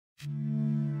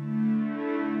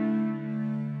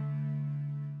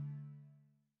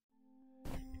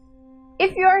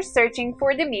If you are searching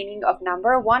for the meaning of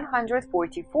number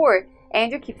 144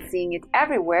 and you keep seeing it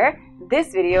everywhere,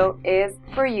 this video is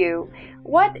for you.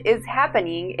 What is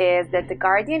happening is that the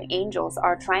guardian angels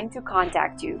are trying to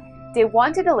contact you. They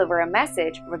want to deliver a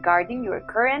message regarding your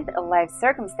current life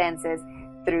circumstances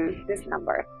through this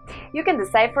number. You can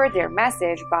decipher their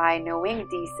message by knowing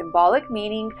the symbolic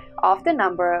meaning of the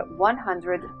number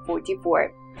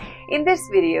 144. In this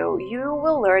video, you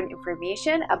will learn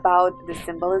information about the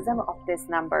symbolism of this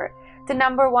number. The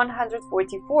number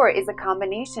 144 is a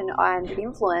combination and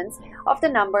influence of the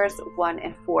numbers 1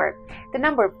 and 4. The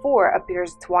number 4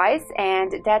 appears twice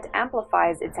and that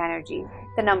amplifies its energy.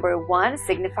 The number 1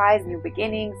 signifies new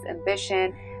beginnings,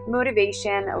 ambition,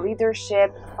 motivation,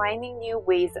 leadership, finding new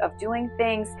ways of doing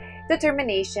things,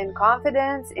 determination,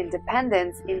 confidence,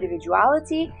 independence,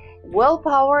 individuality,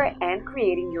 willpower, and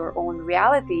creating your own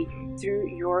reality through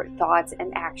your thoughts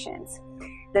and actions.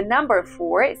 The number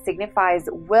 4 signifies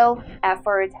will,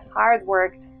 effort, hard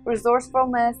work,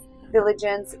 resourcefulness,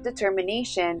 diligence,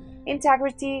 determination,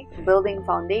 integrity, building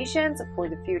foundations for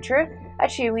the future,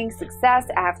 achieving success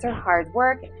after hard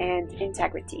work, and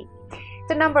integrity.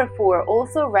 The number 4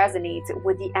 also resonates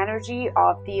with the energy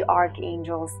of the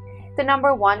archangels. The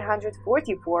number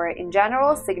 144 in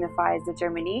general signifies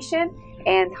determination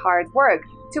and hard work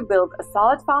to build a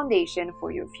solid foundation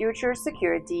for your future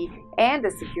security and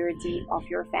the security of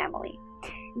your family.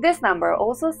 This number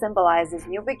also symbolizes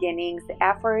new beginnings,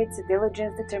 efforts,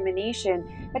 diligence,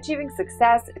 determination, achieving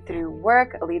success through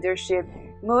work, leadership,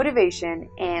 motivation,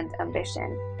 and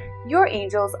ambition. Your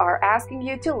angels are asking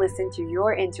you to listen to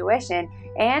your intuition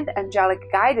and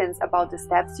angelic guidance about the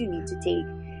steps you need to take.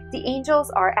 The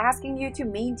angels are asking you to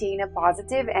maintain a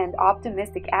positive and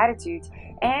optimistic attitude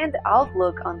and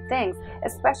outlook on things,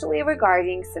 especially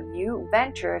regarding some new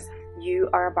ventures you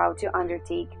are about to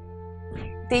undertake.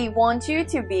 They want you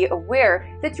to be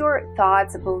aware that your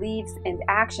thoughts, beliefs, and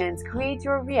actions create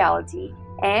your reality,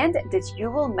 and that you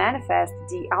will manifest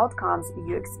the outcomes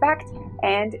you expect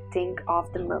and think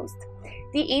of the most.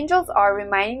 The angels are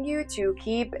reminding you to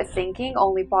keep thinking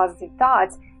only positive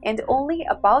thoughts and only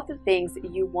about the things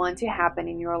you want to happen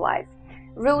in your life.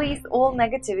 Release all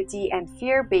negativity and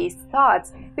fear-based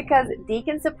thoughts because they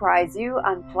can surprise you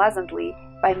unpleasantly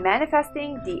by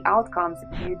manifesting the outcomes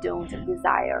you don't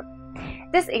desire.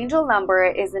 This angel number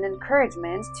is an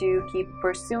encouragement to keep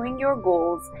pursuing your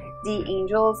goals. The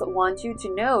angels want you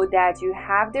to know that you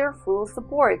have their full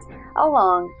support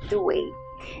along the way.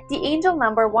 The angel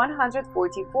number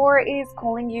 144 is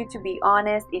calling you to be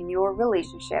honest in your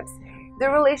relationships. The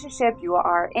relationship you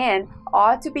are in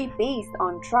ought to be based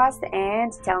on trust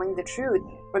and telling the truth,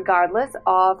 regardless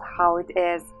of how it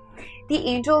is. The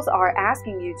angels are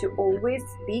asking you to always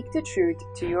speak the truth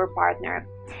to your partner.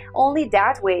 Only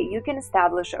that way you can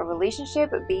establish a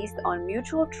relationship based on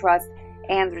mutual trust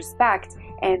and respect,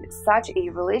 and such a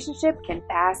relationship can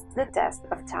pass the test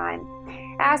of time.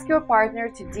 Ask your partner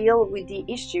to deal with the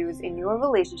issues in your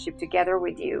relationship together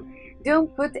with you.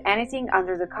 Don't put anything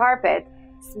under the carpet.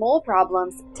 Small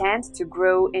problems tend to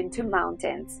grow into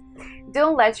mountains.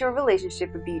 Don't let your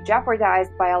relationship be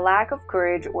jeopardized by a lack of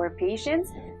courage or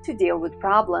patience to deal with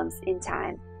problems in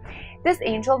time. This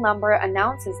angel number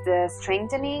announces the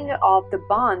strengthening of the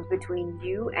bond between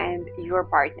you and your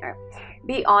partner.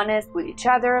 Be honest with each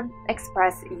other,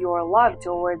 express your love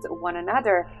towards one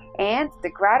another, and the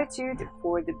gratitude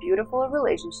for the beautiful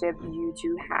relationship you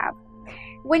two have.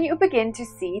 When you begin to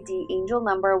see the angel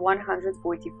number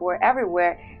 144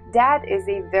 everywhere, that is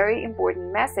a very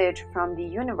important message from the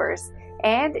universe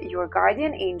and your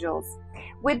guardian angels.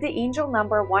 With the angel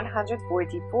number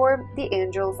 144, the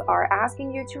angels are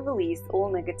asking you to release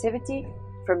all negativity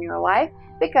from your life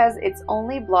because it's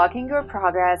only blocking your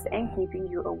progress and keeping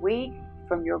you away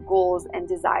from your goals and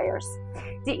desires.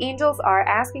 The angels are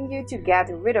asking you to get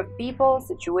rid of people,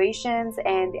 situations,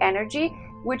 and energy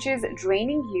which is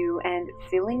draining you and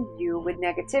filling you with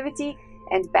negativity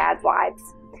and bad vibes.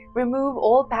 Remove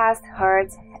all past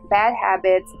hurts, bad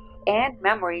habits, and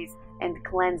memories and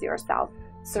cleanse yourself.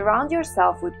 Surround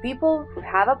yourself with people who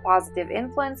have a positive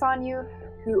influence on you,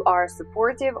 who are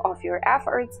supportive of your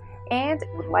efforts, and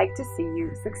would like to see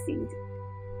you succeed.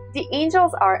 The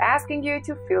angels are asking you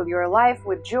to fill your life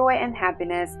with joy and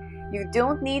happiness. You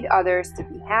don't need others to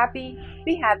be happy.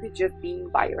 Be happy just being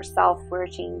by yourself for a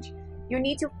change. You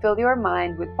need to fill your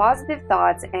mind with positive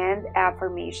thoughts and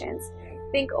affirmations.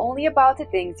 Think only about the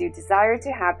things you desire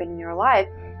to happen in your life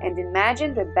and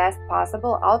imagine the best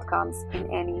possible outcomes in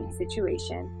any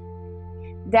situation.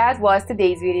 That was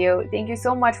today's video. Thank you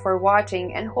so much for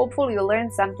watching, and hopefully you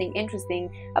learned something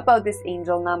interesting about this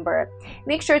angel number.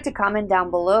 Make sure to comment down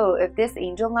below if this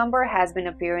angel number has been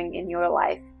appearing in your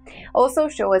life. Also,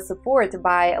 show us support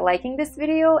by liking this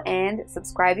video and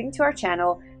subscribing to our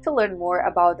channel to learn more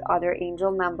about other angel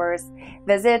numbers.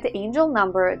 Visit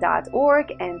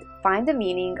angelnumber.org and find the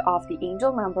meaning of the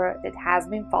angel number that has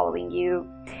been following you.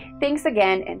 Thanks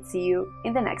again, and see you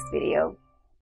in the next video.